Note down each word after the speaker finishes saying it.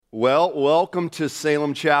Well, welcome to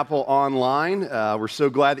Salem Chapel Online. We're so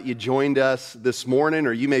glad that you joined us this morning,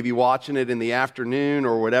 or you may be watching it in the afternoon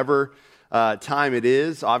or whatever time it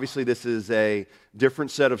is. Obviously, this is a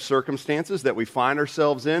different set of circumstances that we find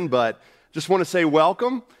ourselves in, but just want to say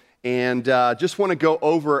welcome and just want to go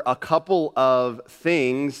over a couple of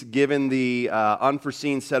things given the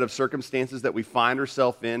unforeseen set of circumstances that we find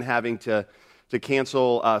ourselves in, having to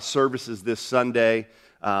cancel services this Sunday.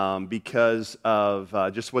 Because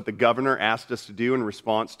of just what the governor asked us to do in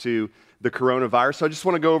response to the coronavirus. So I just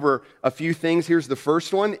want to go over a few things. Here's the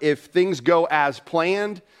first one. If things go as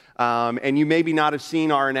planned, and you maybe not have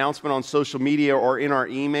seen our announcement on social media or in our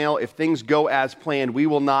email, if things go as planned, we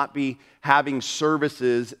will not be having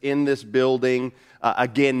services in this building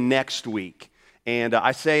again next week. And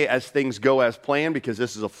I say as things go as planned because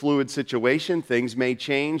this is a fluid situation. Things may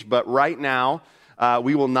change, but right now,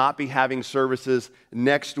 we will not be having services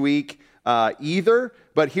next week either,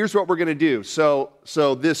 but here's what we're going to do. So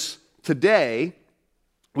today,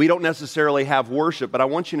 we don't necessarily have worship, but I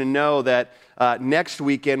want you to know that next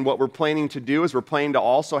weekend, what we're planning to do is we're planning to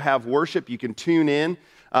also have worship. You can tune in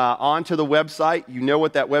onto the website. You know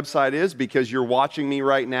what that website is because you're watching me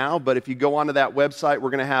right now, but if you go onto that website,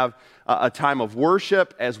 we're going to have a time of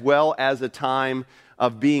worship as well as a time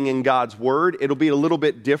of being in God's Word. It'll be a little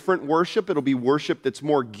bit different worship. It'll be worship that's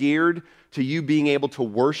more geared to you being able to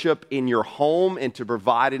worship in your home and to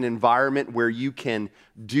provide an environment where you can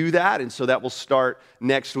do that. And so that will start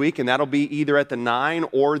next week, and that'll be either at the 9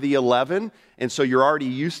 or the 11. And so you're already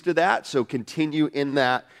used to that, so continue in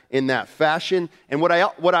that fashion. And what I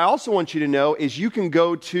also want you to know is you can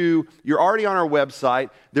go to, you're already on our website,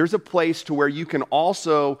 there's a place to where you can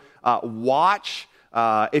also watch.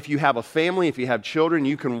 If you have a family, if you have children,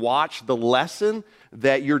 you can watch the lesson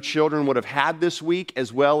that your children would have had this week,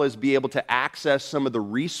 as well as be able to access some of the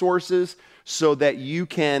resources so that you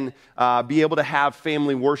can be able to have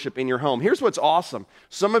family worship in your home. Here's what's awesome.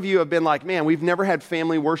 Some of you have been like, man, we've never had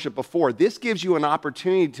family worship before. This gives you an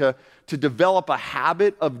opportunity to develop a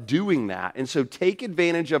habit of doing that. And so take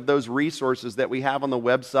advantage of those resources that we have on the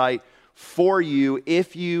website for you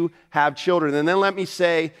if you have children. And then let me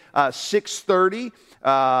say 6:30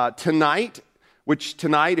 tonight, which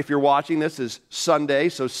tonight, if you're watching this, is Sunday.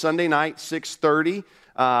 So Sunday night, 6:30.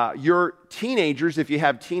 Your teenagers, if you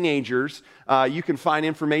have teenagers, you can find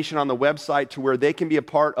information on the website to where they can be a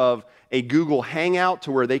part of a Google Hangout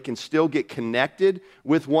to where they can still get connected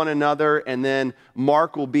with one another. And then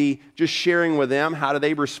Mark will be just sharing with them how do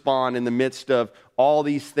they respond in the midst of all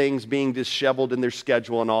these things being disheveled in their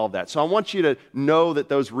schedule and all of that. So I want you to know that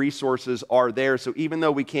those resources are there. So even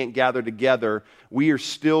though we can't gather together, we are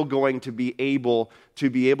still going to be able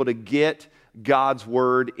to get God's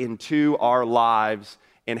word into our lives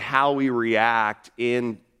and how we react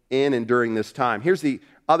in and during this time. Here's the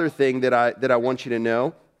other thing that I want you to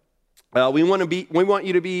know. We want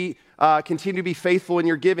you to continue to be faithful in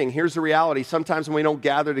your giving. Here's the reality. Sometimes when we don't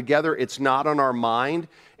gather together, it's not on our mind.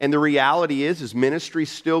 And the reality is ministry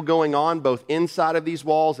still going on both inside of these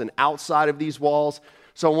walls and outside of these walls.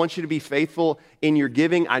 So I want you to be faithful in your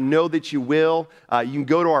giving. I know that you will. You can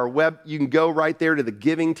go to our you can go right there to the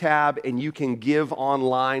giving tab and you can give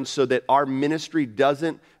online so that our ministry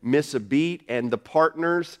doesn't miss a beat. And the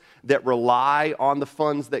partners that rely on the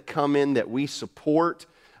funds that come in that we support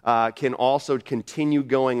can also continue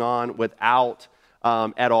going on without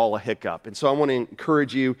at all a hiccup. And so I want to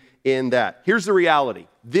encourage you in that. Here's the reality.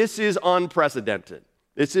 This is unprecedented.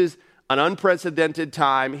 This is an unprecedented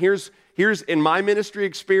time. Here's in my ministry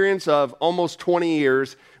experience of almost 20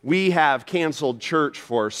 years, we have canceled church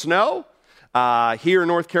for snow. Here in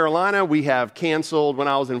North Carolina, we have canceled, when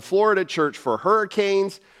I was in Florida, church for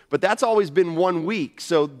hurricanes. But that's always been 1 week.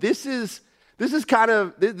 So this is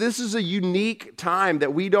a unique time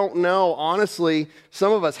that we don't know, honestly,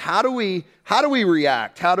 some of us, how do we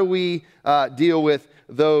react? How do we deal with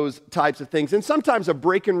those types of things? And sometimes a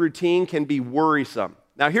break in routine can be worrisome.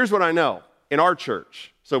 Now, here's what I know in our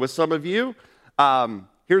church. So with some of you,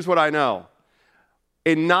 here's what I know.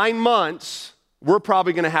 In 9 months, we're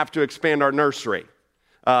probably going to have to expand our nursery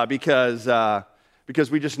because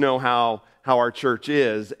we just know how our church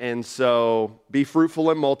is. And so be fruitful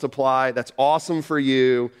and multiply. That's awesome for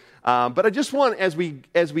you. But I just want, as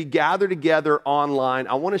we gather together online,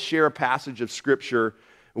 I want to share a passage of Scripture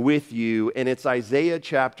with you, and it's Isaiah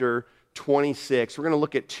chapter 26. We're going to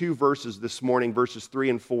look at 2 verses this morning, verses 3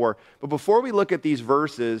 and 4. But before we look at these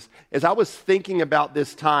verses, as I was thinking about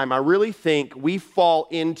this time, I really think we fall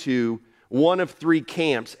into one of 3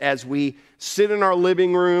 camps as we sit in our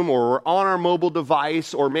living room or we're on our mobile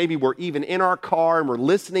device, or maybe we're even in our car and we're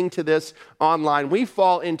listening to this online. We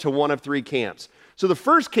fall into one of 3 camps. So the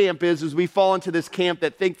first camp is we fall into this camp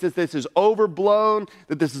that thinks that this is overblown,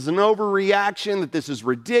 that this is an overreaction, that this is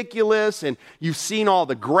ridiculous, and you've seen all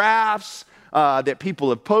the graphs that people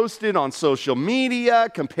have posted on social media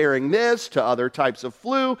comparing this to other types of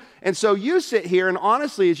flu. And so you sit here, and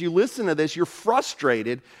honestly, as you listen to this, you're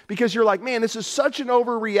frustrated because you're like, man, this is such an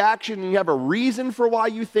overreaction, and you have a reason for why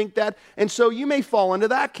you think that, and so you may fall into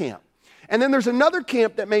that camp. And then there's another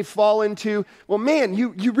camp that may fall into, well, man,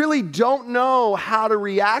 you really don't know how to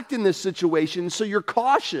react in this situation, so you're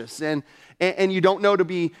cautious, and you don't know to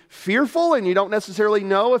be fearful, and you don't necessarily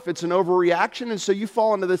know if it's an overreaction, and so you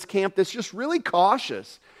fall into this camp that's just really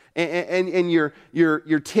cautious, and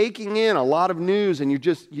you're taking in a lot of news, and you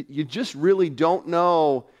just really don't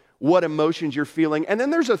know what emotions you're feeling. And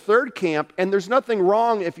then there's a third camp, and there's nothing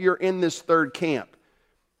wrong if you're in this third camp.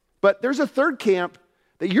 But there's a third camp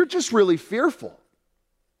that you're just really fearful.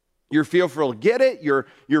 You're fearful to get it. You're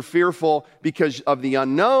fearful because of the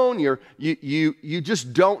unknown. You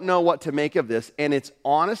just don't know what to make of this. And it's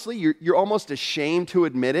honestly, you're almost ashamed to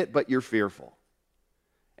admit it, but you're fearful.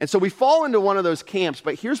 And so we fall into one of those camps.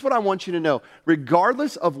 But here's what I want you to know.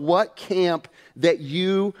 Regardless of what camp that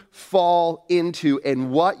you fall into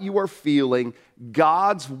and what you are feeling,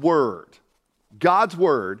 God's word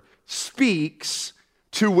speaks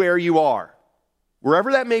to where you are.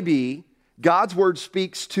 Wherever that may be, God's word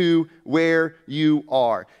speaks to where you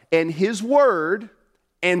are. And his word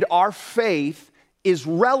and our faith is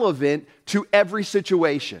relevant to every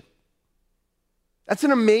situation. That's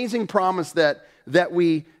an amazing promise that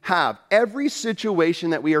we have. Every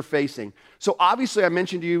situation that we are facing. So obviously I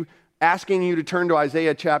mentioned to you, asking you to turn to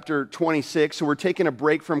Isaiah chapter 26. So we're taking a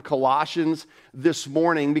break from Colossians this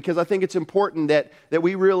morning because I think it's important that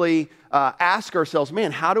we really ask ourselves,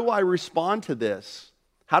 man, how do I respond to this?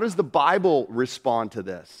 How does the Bible respond to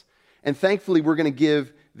this? And thankfully, we're going to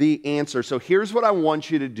give the answer. So here's what I want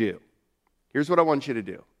you to do.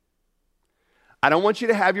 I don't want you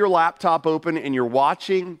to have your laptop open and you're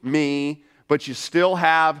watching me, but you still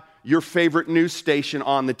have your favorite news station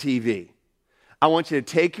on the TV. I want you to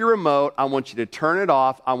take your remote, I want you to turn it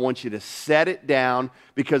off, I want you to set it down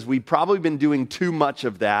because we've probably been doing too much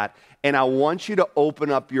of that, and I want you to open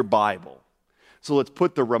up your Bible. So let's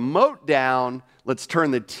put the remote down, let's turn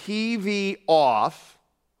the TV off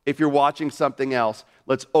if you're watching something else.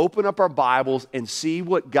 Let's open up our Bibles and see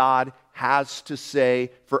what God has to say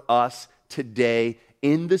for us today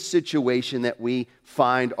in the situation that we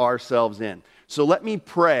find ourselves in. So let me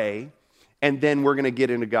pray, and then we're going to get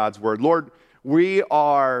into God's Word. Lord, we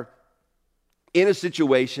are in a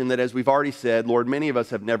situation that, as we've already said, Lord, many of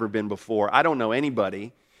us have never been before. I don't know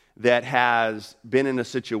anybody that has been in a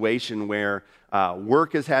situation where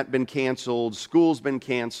work has been canceled, school's been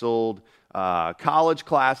canceled, college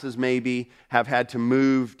classes maybe have had to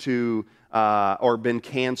move to or been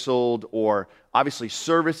canceled, or obviously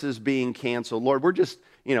services being canceled. Lord, we're just,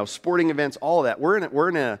 sporting events, all of that. We're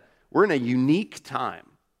in a unique time.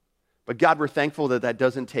 But God, we're thankful that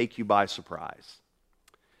doesn't take you by surprise.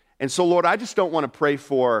 And so, Lord, I just don't want to pray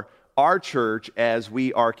for our church as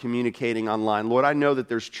we are communicating online. Lord, I know that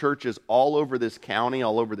there's churches all over this county,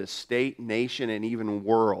 all over this state, nation, and even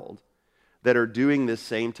world that are doing this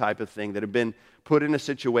same type of thing, that have been put in a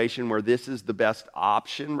situation where this is the best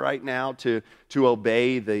option right now to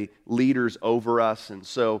obey the leaders over us. And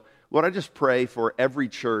so, Lord, I just pray for every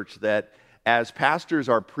church that as pastors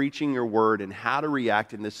are preaching your word and how to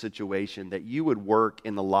react in this situation, that you would work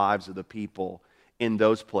in the lives of the people in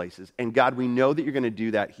those places. And God, we know that you're going to do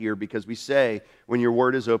that here because we say, when your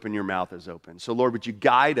word is open, your mouth is open. So Lord, would you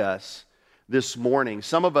guide us this morning?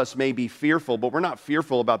 Some of us may be fearful, but we're not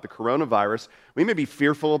fearful about the coronavirus. We may be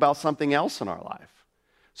fearful about something else in our life.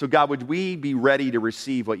 So God, would we be ready to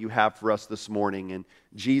receive what you have for us this morning? In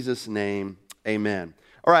Jesus' name, amen.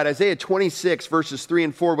 All right, Isaiah 26, verses 3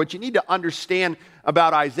 and 4. What you need to understand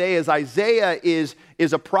about Isaiah is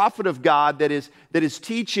a prophet of God that is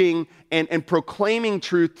teaching and proclaiming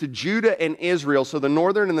truth to Judah and Israel, so the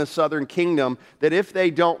northern and the southern kingdom, that if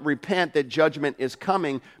they don't repent, that judgment is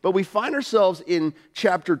coming. But we find ourselves in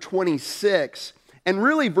chapter 26, and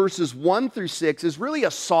really verses 1 through 6 is really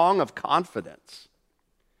a song of confidence.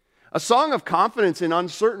 A song of confidence in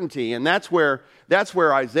uncertainty, and that's where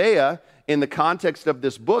Isaiah, in the context of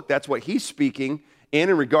this book, that's what he's speaking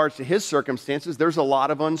in regards to his circumstances. There's a lot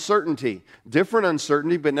of uncertainty, different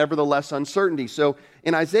uncertainty, but nevertheless uncertainty. So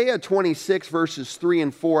in Isaiah 26, verses 3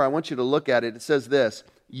 and 4, I want you to look at it. It says this: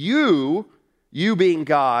 You being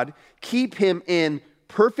God, keep him in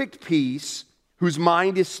perfect peace, whose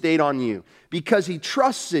mind is stayed on you, because he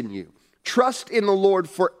trusts in you. Trust in the Lord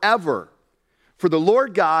forever, for the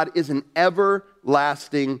Lord God is an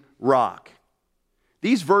everlasting rock.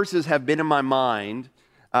 These verses have been in my mind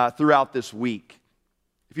throughout this week.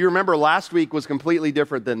 If you remember, last week was completely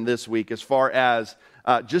different than this week as far as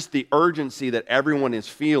just the urgency that everyone is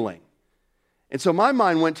feeling. And so my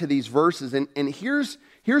mind went to these verses, and here's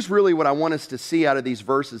really what I want us to see out of these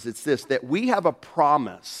verses. It's this, that we have a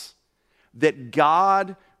promise that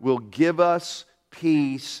God will give us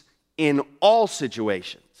peace in all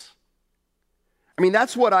situations. I mean,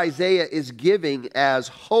 that's what Isaiah is giving as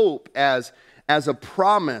hope, as a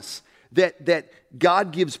promise that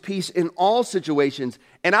God gives peace in all situations.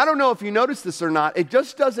 And I don't know if you noticed this or not, it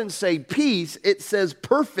just doesn't say peace, it says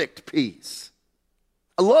perfect peace.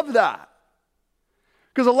 I love that.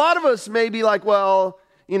 Because a lot of us may be like, well,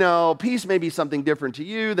 peace may be something different to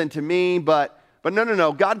you than to me, but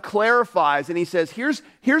no. God clarifies and he says, here's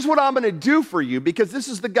what I'm going to do for you, because this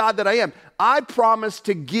is the God that I am. I promise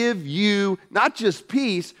to give you not just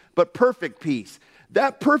peace, but perfect peace.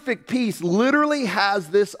 That perfect peace literally has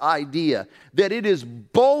this idea that it is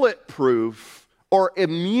bulletproof or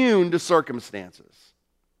immune to circumstances.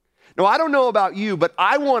 Now, I don't know about you, but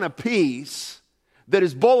I want a peace that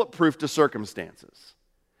is bulletproof to circumstances.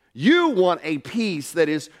 You want a peace that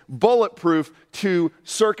is bulletproof to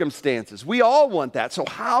circumstances. We all want that. So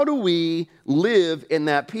how do we live in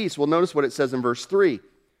that peace? Well, notice what it says in verse 3.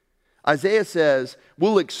 Isaiah says,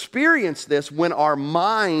 we'll experience this when our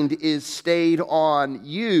mind is stayed on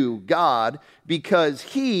you, God, because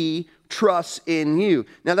he trusts in you.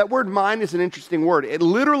 Now, that word mind is an interesting word. It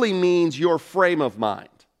literally means your frame of mind,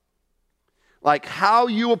 like how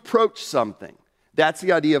you approach something. That's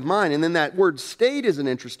the idea of mind. And then that word stayed is an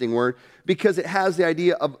interesting word because it has the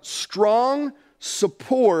idea of strong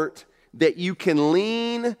support that you can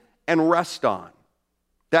lean and rest on.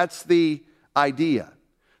 That's the idea.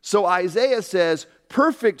 So Isaiah says,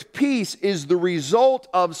 perfect peace is the result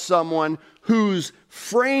of someone whose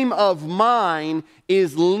frame of mind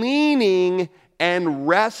is leaning and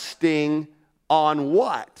resting on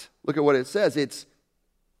what? Look at what it says.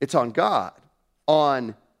 It's on God,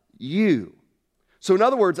 on you. So in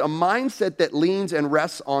other words, a mindset that leans and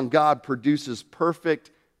rests on God produces perfect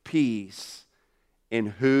peace in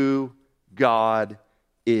who God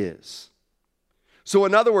is. So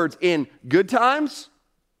in other words, in good times,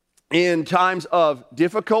 in times of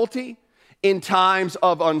difficulty, in times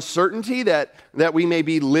of uncertainty that we may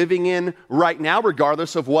be living in right now,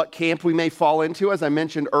 regardless of what camp we may fall into, as I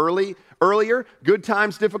mentioned earlier, good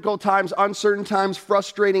times, difficult times, uncertain times,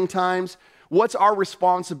 frustrating times, what's our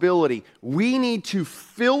responsibility? We need to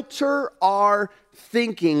filter our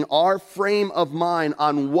thinking, our frame of mind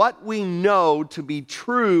on what we know to be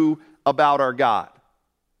true about our God.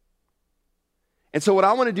 And so what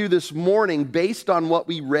I want to do this morning, based on what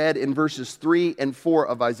we read in verses 3 and 4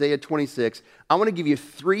 of Isaiah 26, I want to give you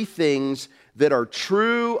 3 things that are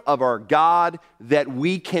true of our God that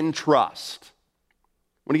we can trust.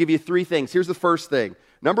 I want to give you 3 things. Here's the first thing.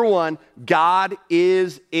 Number 1, God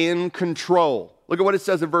is in control. Look at what it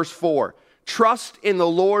says in verse 4. Trust in the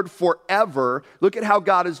Lord forever. Look at how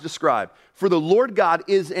God is described. For the Lord God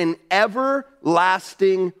is an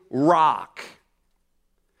everlasting rock.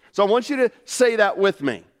 So I want you to say that with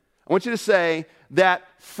me. I want you to say that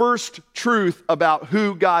first truth about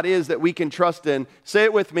who God is that we can trust in. Say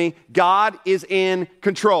it with me. God is in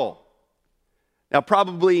control. Now,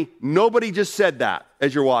 probably nobody just said that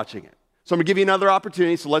as you're watching it. So I'm going to give you another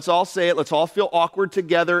opportunity. So let's all say it. Let's all feel awkward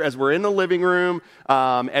together as we're in the living room,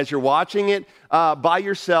 as you're watching it by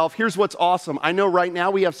yourself. Here's what's awesome. I know right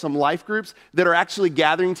now we have some life groups that are actually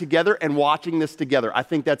gathering together and watching this together. I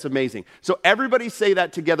think that's amazing. So everybody say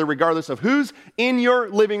that together, regardless of who's in your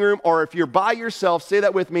living room or if you're by yourself. Say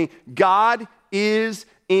that with me. God is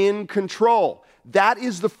in control. That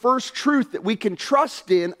is the first truth that we can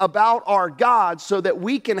trust in about our God so that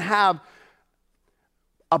we can have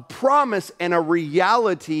a promise and a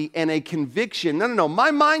reality and a conviction. No.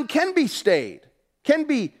 My mind can be stayed, can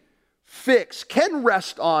be fixed, can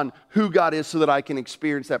rest on who God is so that I can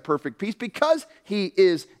experience that perfect peace because he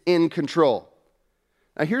is in control.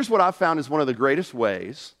 Now, here's what I've found is one of the greatest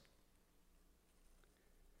ways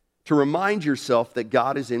to remind yourself that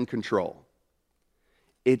God is in control.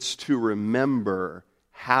 It's to remember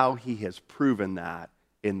how he has proven that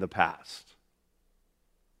in the past.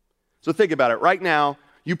 So think about it. Right now,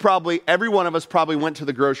 every one of us probably went to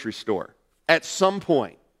the grocery store at some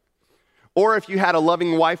point. Or if you had a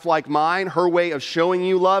loving wife like mine, her way of showing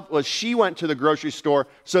you love was she went to the grocery store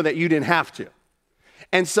so that you didn't have to.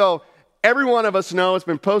 And so every one of us know, it's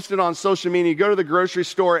been posted on social media, you go to the grocery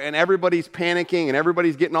store and everybody's panicking and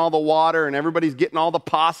everybody's getting all the water and everybody's getting all the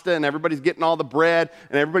pasta and everybody's getting all the bread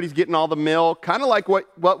and everybody's getting all the milk, kind of like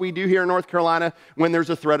what we do here in North Carolina when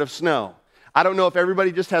there's a threat of snow. I don't know if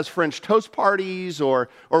everybody just has French toast parties or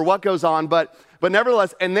what goes on, but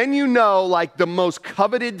nevertheless, and then like the most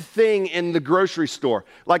coveted thing in the grocery store,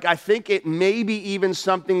 like I think it may be even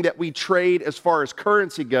something that we trade as far as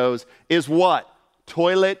currency goes, is what?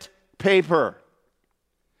 Toilet paper.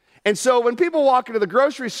 And so when people walk into the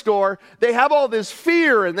grocery store, they have all this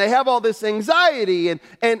fear and they have all this anxiety and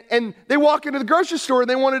they walk into the grocery store and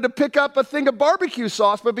they wanted to pick up a thing of barbecue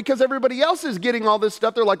sauce, but because everybody else is getting all this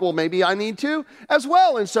stuff, they're like, well, maybe I need to as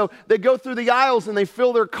well. And so they go through the aisles and they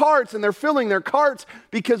fill their carts, and they're filling their carts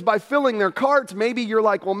because by filling their carts, maybe you're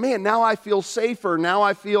like, well, man, now I feel safer. Now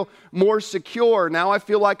I feel more secure. Now I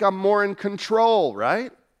feel like I'm more in control,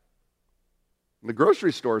 right? And the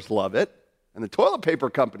grocery stores love it. And the toilet paper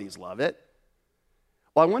companies love it.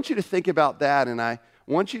 Well, I want you to think about that, and I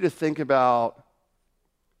want you to think about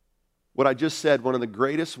what I just said. One of the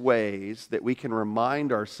greatest ways that we can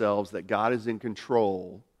remind ourselves that God is in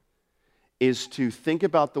control is to think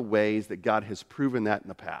about the ways that God has proven that in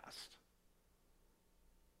the past.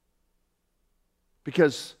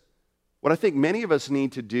 Because what I think many of us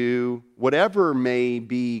need to do, whatever may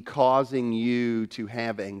be causing you to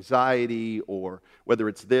have anxiety, or whether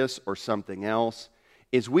it's this or something else,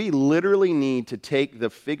 is we literally need to take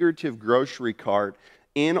the figurative grocery cart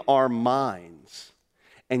in our minds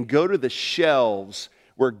and go to the shelves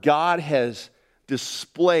where God has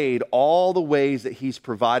displayed all the ways that He's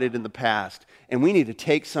provided in the past. And we need to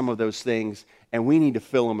take some of those things and we need to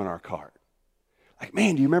fill them in our cart. Like,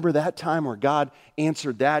 man, do you remember that time where God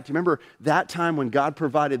answered that? Do you remember that time when God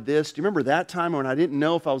provided this? Do you remember that time when I didn't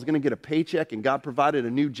know if I was going to get a paycheck and God provided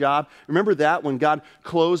a new job? Remember that when God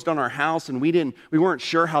closed on our house and we weren't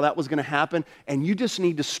sure how that was going to happen? And you just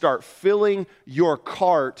need to start filling your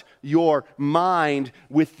cart, your mind,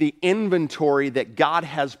 with the inventory that God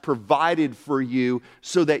has provided for you,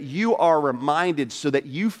 so that you are reminded, so that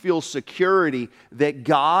you feel security that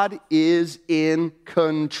God is in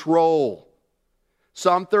control.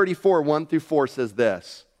 Psalm 34, 1-4 says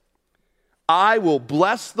this: I will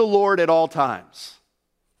bless the Lord at all times.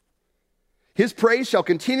 His praise shall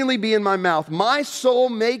continually be in my mouth. My soul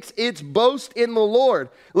makes its boast in the Lord.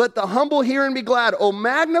 Let the humble hear and be glad. Oh,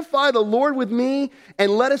 magnify the Lord with me,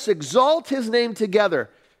 and let us exalt His name together.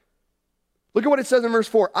 Look at what it says in verse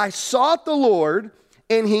 4. I sought the Lord,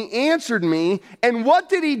 and He answered me. And what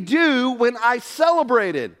did He do when I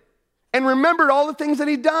celebrated and remembered all the things that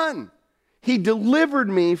He'd done? He delivered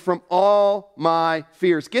me from all my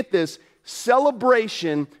fears. Get this,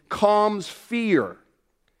 celebration calms fear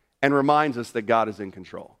and reminds us that God is in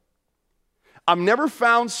control. I've never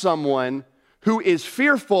found someone who is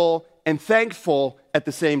fearful and thankful at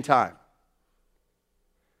the same time.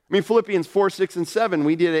 I mean, Philippians 4, 6, and 7,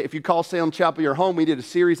 if you call Salem Chapel your home, we did a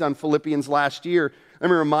series on Philippians last year. Let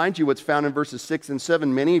me remind you what's found in verses 6 and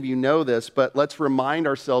 7. Many of you know this, but let's remind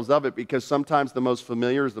ourselves of it, because sometimes the most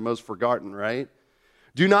familiar is the most forgotten, right?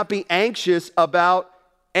 Do not be anxious about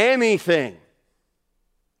anything.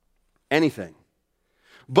 Anything.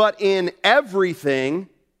 But in everything,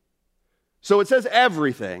 so it says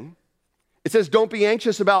everything. It says don't be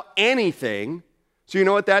anxious about anything. So you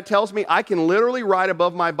know what that tells me? I can literally write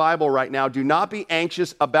above my Bible right now, do not be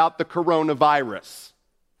anxious about the coronavirus,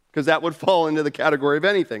 because that would fall into the category of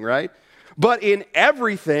anything, right? But in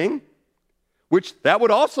everything, which that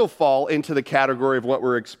would also fall into the category of what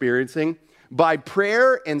we're experiencing, by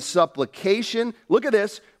prayer and supplication, look at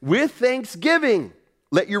this, with thanksgiving,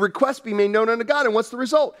 let your requests be made known unto God. And what's the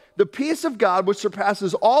result? The peace of God, which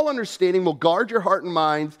surpasses all understanding, will guard your heart and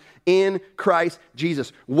minds in Christ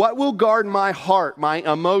Jesus. What will guard my heart, my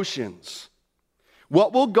emotions?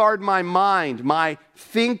 What will guard my mind, my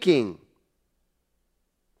thinking?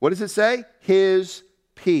 What does it say? His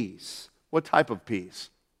peace. What type of peace?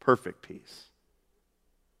 Perfect peace.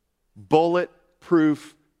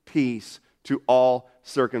 Bulletproof peace to all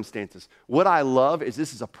circumstances. What I love is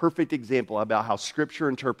this is a perfect example about how Scripture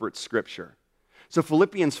interprets Scripture. So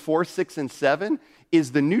Philippians 4, 6, and 7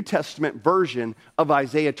 is the New Testament version of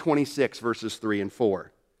Isaiah 26, verses 3 and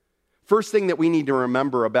 4. First thing that we need to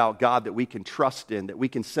remember about God that we can trust in, that we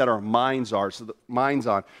can set our minds on,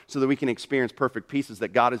 so that we can experience perfect peace, is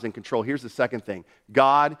that God is in control. Here's the second thing.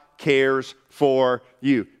 God cares for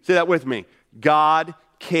you. Say that with me. God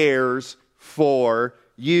cares for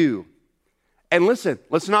you. And listen,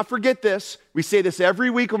 let's not forget this. We say this every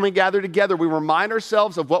week when we gather together. We remind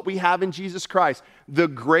ourselves of what we have in Jesus Christ. The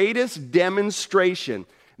greatest demonstration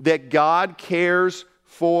that God cares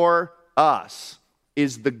for us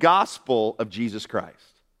is the gospel of Jesus Christ.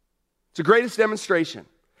 It's the greatest demonstration.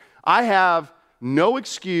 I have no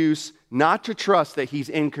excuse not to trust that he's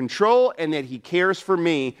in control and that he cares for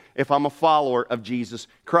me if I'm a follower of Jesus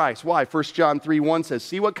Christ. Why? 1 John 3:1 says,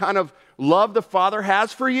 see what kind of love the Father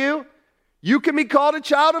has for you? You can be called a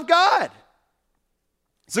child of God.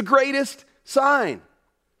 It's the greatest sign.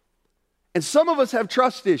 And some of us have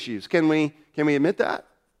trust issues. Can we admit that?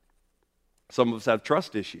 Some of us have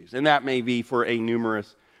trust issues, and that may be for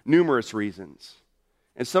numerous reasons.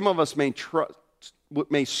 And some of us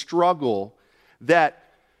may struggle that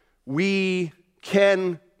we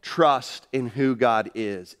can trust in who God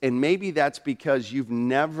is. And maybe that's because you've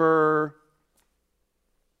never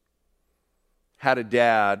had a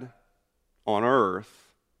dad on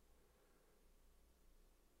earth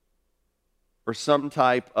or some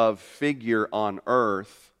type of figure on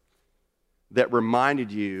earth that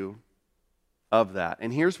reminded you of that.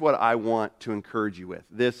 And here's what I want to encourage you with.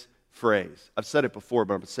 This phrase. I've said it before,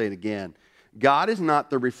 but I'm going to say it again. God is not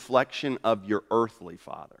the reflection of your earthly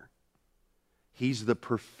father. He's the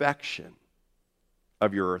perfection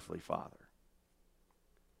of your earthly father.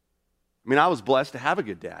 I mean, I was blessed to have a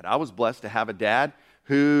good dad. I was blessed to have a dad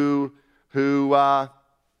who I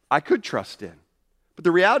could trust in. But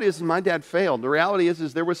the reality is my dad failed. The reality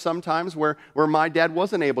is there was some times where my dad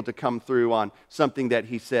wasn't able to come through on something that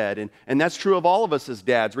he said. And that's true of all of us as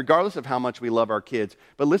dads, regardless of how much we love our kids.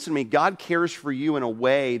 But listen to me, God cares for you in a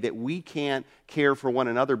way that we can't care for one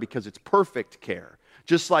another because it's perfect care,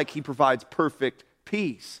 just like he provides perfect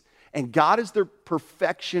peace. And God is the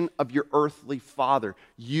perfection of your earthly father.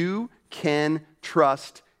 You can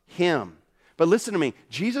trust him. But listen to me,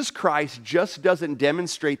 Jesus Christ just doesn't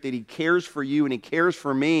demonstrate that he cares for you and he cares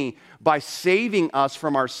for me by saving us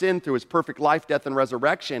from our sin through his perfect life, death, and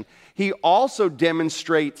resurrection. He also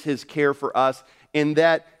demonstrates his care for us in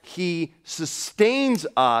that he sustains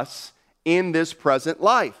us in this present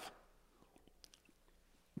life.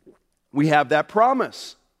 We have that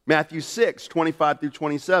promise. Matthew 6, 25 through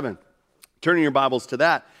 27. Turn in your Bibles to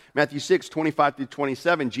that. Matthew 6, 25 through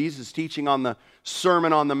 27. Jesus is teaching on the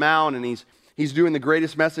Sermon on the Mount, and he's doing the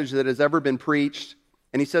greatest message that has ever been preached.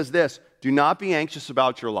 And he says this, do not be anxious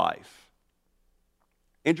about your life.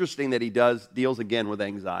 Interesting that he deals again with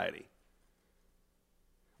anxiety.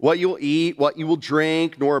 What you'll eat, what you will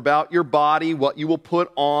drink, nor about your body, what you will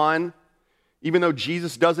put on. Even though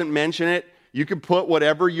Jesus doesn't mention it, you can put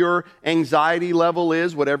whatever your anxiety level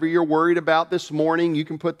is, whatever you're worried about this morning, you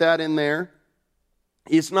can put that in there.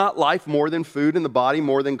 Is not life more than food and the body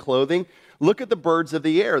more than clothing? Look at the birds of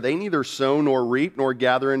the air. They neither sow nor reap nor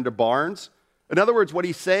gather into barns. In other words, what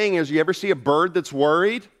he's saying is, you ever see a bird that's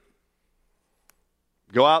worried?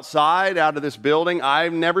 Go outside, out of this building.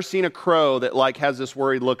 I've never seen a crow that has this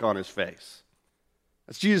worried look on his face.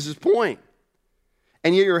 That's Jesus' point.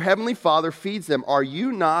 And yet your heavenly Father feeds them. Are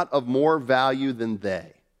you not of more value than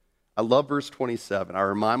they? I love verse 27. I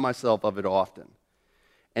remind myself of it often.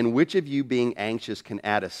 And which of you, being anxious, can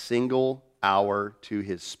add a single hour to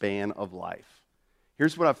his span of life?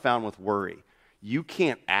 Here's what I've found with worry. You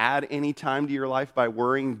can't add any time to your life by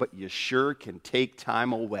worrying, but you sure can take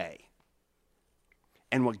time away.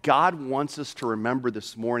 And what God wants us to remember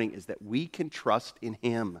this morning is that we can trust in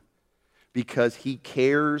him because he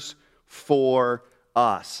cares for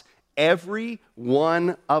us. Every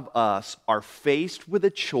one of us are faced with a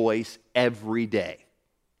choice every day.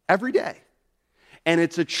 Every day. And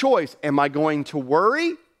it's a choice. Am I going to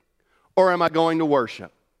worry or am I going to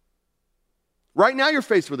worship? Right now you're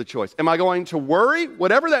faced with a choice. Am I going to worry,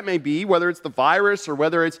 whatever that may be, whether it's the virus or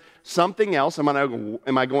whether it's something else? Am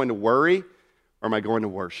I going to worry or am I going to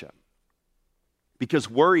worship? Because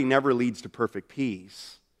worry never leads to perfect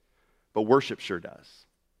peace, but worship sure does.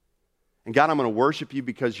 And God, I'm going to worship you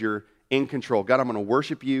because you're in control. God, I'm going to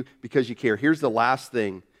worship you because you care. Here's the last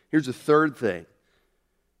thing. Here's the third thing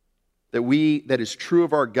that is true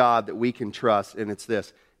of our God that we can trust, and it's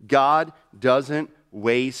this. God doesn't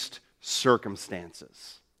waste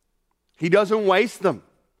circumstances. He doesn't waste them.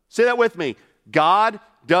 Say that with me. God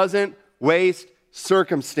doesn't waste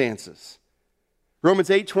circumstances. Romans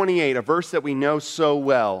 8:28, a verse that we know so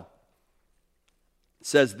well,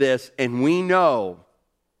 says this, and we know,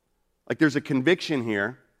 there's a conviction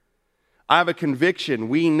here. I have a conviction.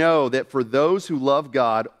 We know that for those who love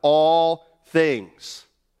God, all things.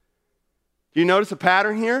 Do you notice a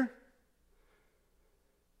pattern here?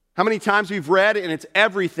 How many times we've read, and it's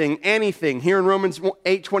everything, anything. Here in Romans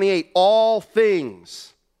 8:28, all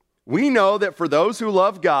things. We know that for those who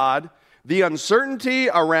love God, the uncertainty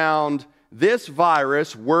around this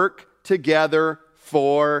virus work together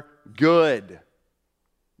for good.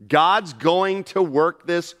 God's going to work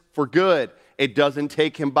this for good. It doesn't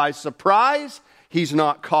take him by surprise. He's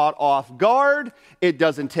not caught off guard. It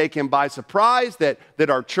doesn't take him by surprise that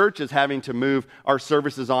our church is having to move our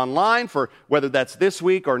services online for whether that's this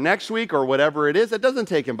week or next week or whatever it is. It doesn't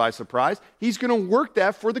take him by surprise. He's going to work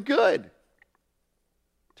that for the good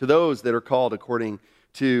to those that are called according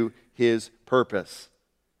to his purpose.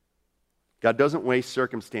 God doesn't waste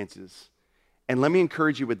circumstances. And let me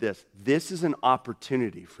encourage you with this. This is an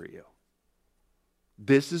opportunity for you.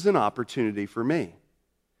 This is an opportunity for me.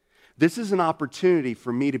 This is an opportunity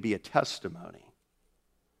for me to be a testimony,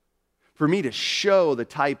 for me to show the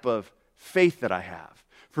type of faith that I have,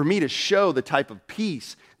 for me to show the type of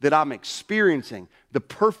peace that I'm experiencing, the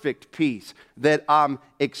perfect peace that I'm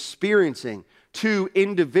experiencing to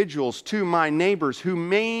individuals, to my neighbors who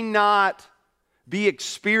may not be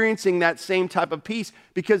experiencing that same type of peace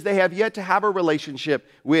because they have yet to have a relationship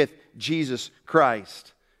with Jesus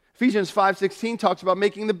Christ. Ephesians 5:16 talks about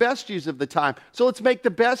making the best use of the time. So let's make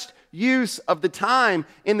the best use of the time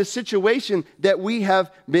in the situation that we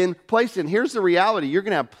have been placed in. Here's the reality. You're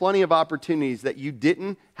going to have plenty of opportunities that you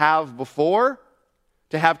didn't have before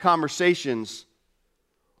to have conversations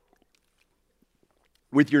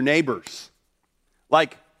with your neighbors.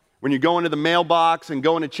 Like when you go into the mailbox and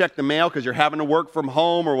going to check the mail because you're having to work from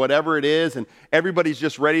home or whatever it is, and everybody's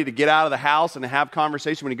just ready to get out of the house and to have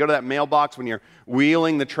conversation. When you go to that mailbox, when you're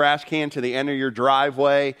wheeling the trash can to the end of your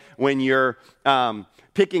driveway, when you're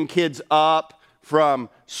picking kids up from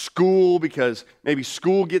school because maybe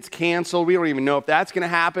school gets canceled. We don't even know if that's going to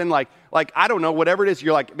happen. Like I don't know, whatever it is,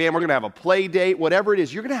 you're like, man, we're going to have a play date, whatever it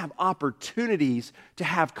is. You're going to have opportunities to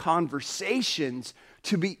have conversations,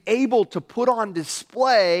 to be able to put on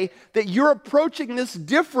display that you're approaching this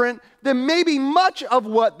different than maybe much of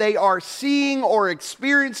what they are seeing or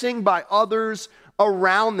experiencing by others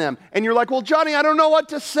around them. And you're like, well, Johnny, I don't know what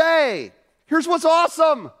to say. Here's what's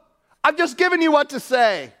awesome. I've just given you what to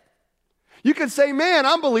say. You could say, man,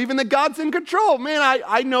 I'm believing that God's in control. Man,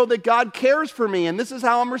 I know that God cares for me, and this is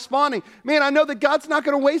how I'm responding. Man, I know that God's not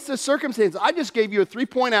going to waste this circumstance. I just gave you a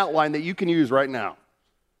 3-point outline that you can use right now.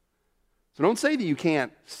 So don't say that you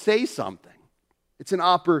can't say something. It's an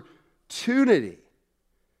opportunity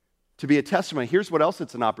to be a testimony. Here's what else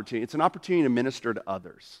it's an opportunity. It's an opportunity to minister to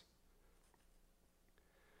others.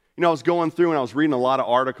 You know, I was going through and I was reading a lot of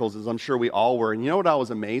articles, as I'm sure we all were, and you know what I was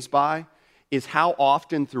amazed by? Is how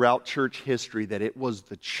often throughout church history that it was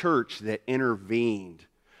the church that intervened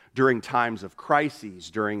during times of crises,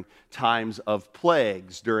 during times of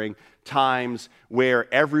plagues, during times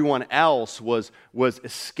where everyone else was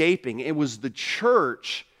escaping. It was the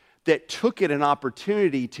church that took it an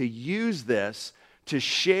opportunity to use this to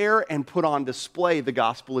share and put on display the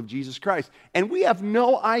gospel of Jesus Christ. And we have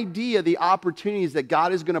no idea the opportunities that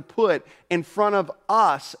God is going to put in front of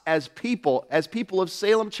us as people of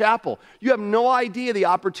Salem Chapel. You have no idea the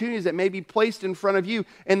opportunities that may be placed in front of you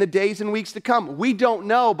in the days and weeks to come. We don't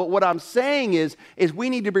know, but what I'm saying is we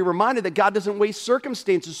need to be reminded that God doesn't waste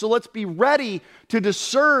circumstances. So let's be ready to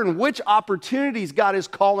discern which opportunities God is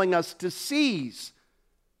calling us to seize.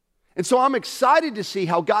 And so I'm excited to see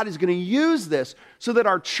how God is going to use this so that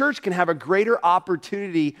our church can have a greater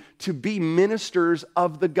opportunity to be ministers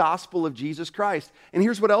of the gospel of Jesus Christ. And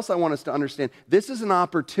here's what else I want us to understand. This is an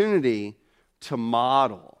opportunity to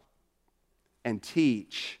model and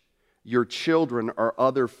teach your children or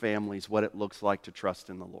other families what it looks like to trust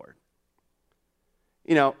in the Lord.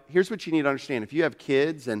 You know, here's what you need to understand. If you have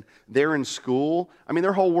kids and they're in school, I mean,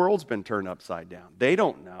 their whole world's been turned upside down. They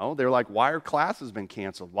don't know. They're like, why are classes been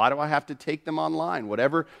canceled? Why do I have to take them online?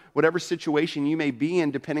 Whatever situation you may be in,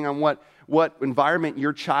 depending on what environment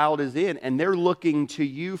your child is in, and they're looking to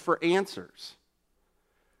you for answers.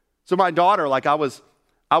 So my daughter, like I was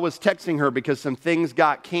texting her because some things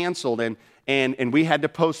got canceled, and we had to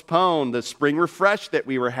postpone the spring refresh that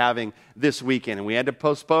we were having this weekend, and we had to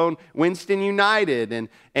postpone Winston United,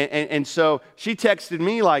 and so she texted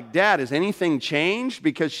me like, Dad, has anything changed?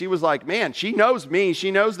 Because she was like, man, she knows me.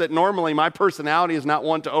 She knows that normally my personality is not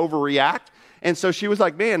one to overreact, and so she was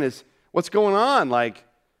like, man, what's going on? Like,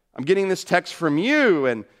 I'm getting this text from you,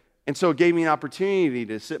 and so it gave me an opportunity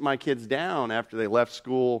to sit my kids down after they left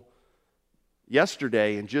school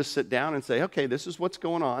yesterday and just sit down and say, okay, this is what's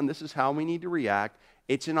going on. This is how we need to react.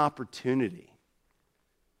 It's an opportunity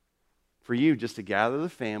for you just to gather the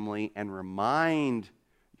family and remind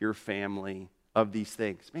your family of these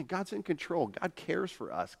things. Man, God's in control. God cares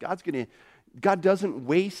for us. God doesn't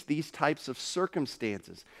waste these types of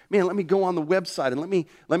circumstances. Man, let me go on the website and let me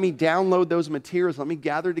download those materials. Let me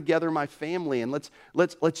gather together my family and let's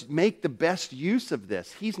make the best use of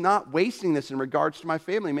this. He's not wasting this in regards to my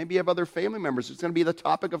family. Maybe you have other family members. It's going to be the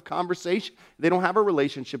topic of conversation. They don't have a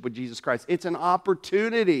relationship with Jesus Christ. It's an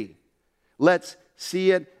opportunity. let's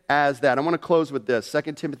see it as that. I want to close with this.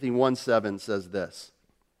 2 Timothy 1:7 says this,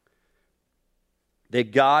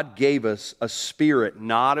 that God gave us a spirit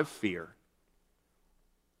not of fear.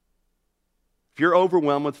 If you're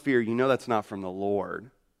overwhelmed with fear, you know that's not from the Lord.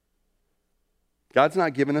 God's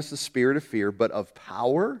not given us a spirit of fear, but of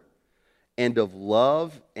power and of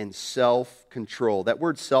love and self-control. That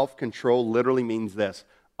word self-control literally means this,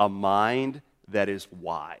 a mind that is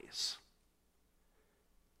wise.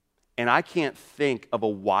 And I can't think of a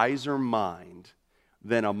wiser mind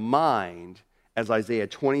than a mind, as Isaiah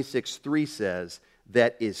 26:3 says,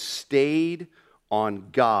 that is stayed on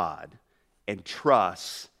God and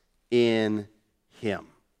trusts in Him.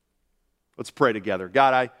 Let's pray together.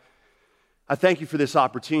 God, I thank you for this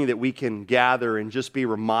opportunity that we can gather and just be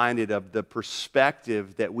reminded of the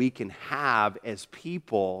perspective that we can have as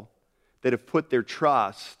people that have put their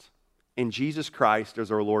trust in Jesus Christ as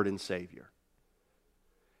our Lord and Savior.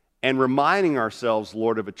 And reminding ourselves,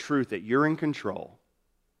 Lord, of a truth that you're in control.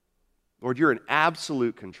 Lord, you're in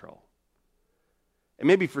absolute control. And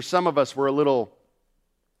maybe for some of us, we're a little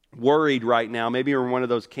worried right now. Maybe we're in one of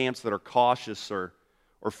those camps that are cautious or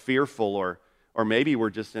fearful, or maybe we're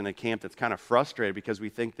just in a camp that's kind of frustrated because we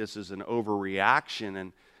think this is an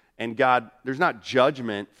overreaction. And God, there's not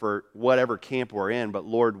judgment for whatever camp we're in, but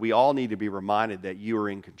Lord, we all need to be reminded that you are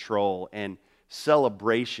in control. And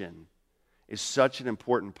celebration is such an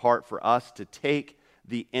important part for us to take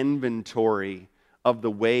the inventory of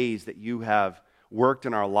the ways that you have worked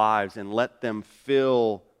in our lives and let them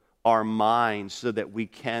fill our minds so that we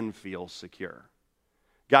can feel secure.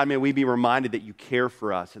 God, may we be reminded that you care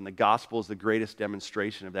for us, and the gospel is the greatest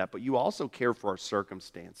demonstration of that, but you also care for our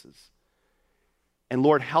circumstances. And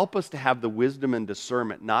Lord, help us to have the wisdom and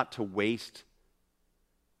discernment not to waste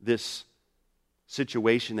this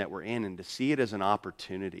situation that we're in and to see it as an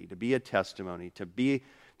opportunity, to be a testimony,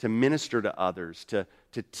 to minister to others, to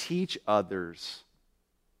teach others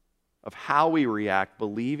of how we react,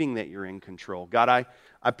 believing that you're in control. God,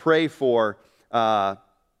 I pray for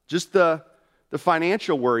just the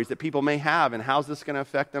financial worries that people may have and how's this going to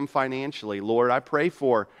affect them financially. Lord, I pray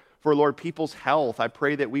for Lord, people's health. I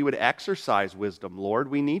pray that we would exercise wisdom, Lord.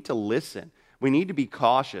 We need to listen. We need to be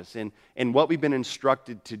cautious in what we've been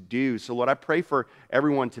instructed to do. So, Lord, I pray for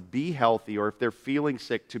everyone to be healthy, or if they're feeling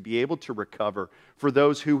sick, to be able to recover. For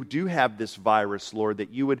those who do have this virus, Lord,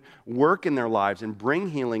 that you would work in their lives and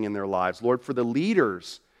bring healing in their lives. Lord, for the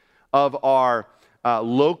leaders of our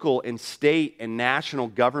local and state and national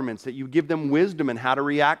governments, that you give them wisdom in how to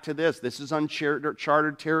react to this. This is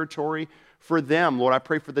uncharted territory for them. Lord, I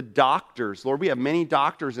pray for the doctors. Lord, we have many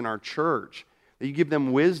doctors in our church, that you give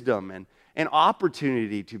them wisdom and an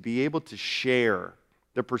opportunity to be able to share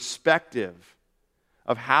the perspective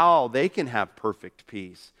of how they can have perfect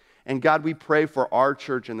peace. And God, we pray for our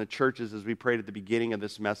church and the churches, as we prayed at the beginning of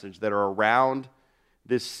this message, that are around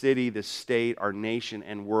this city, this state, our nation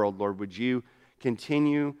and world. Lord, would you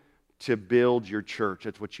continue to build your church?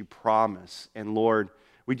 That's what you promise. And Lord,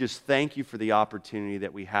 we just thank you for the opportunity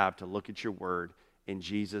that we have to look at your word. In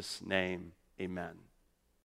Jesus' name, amen.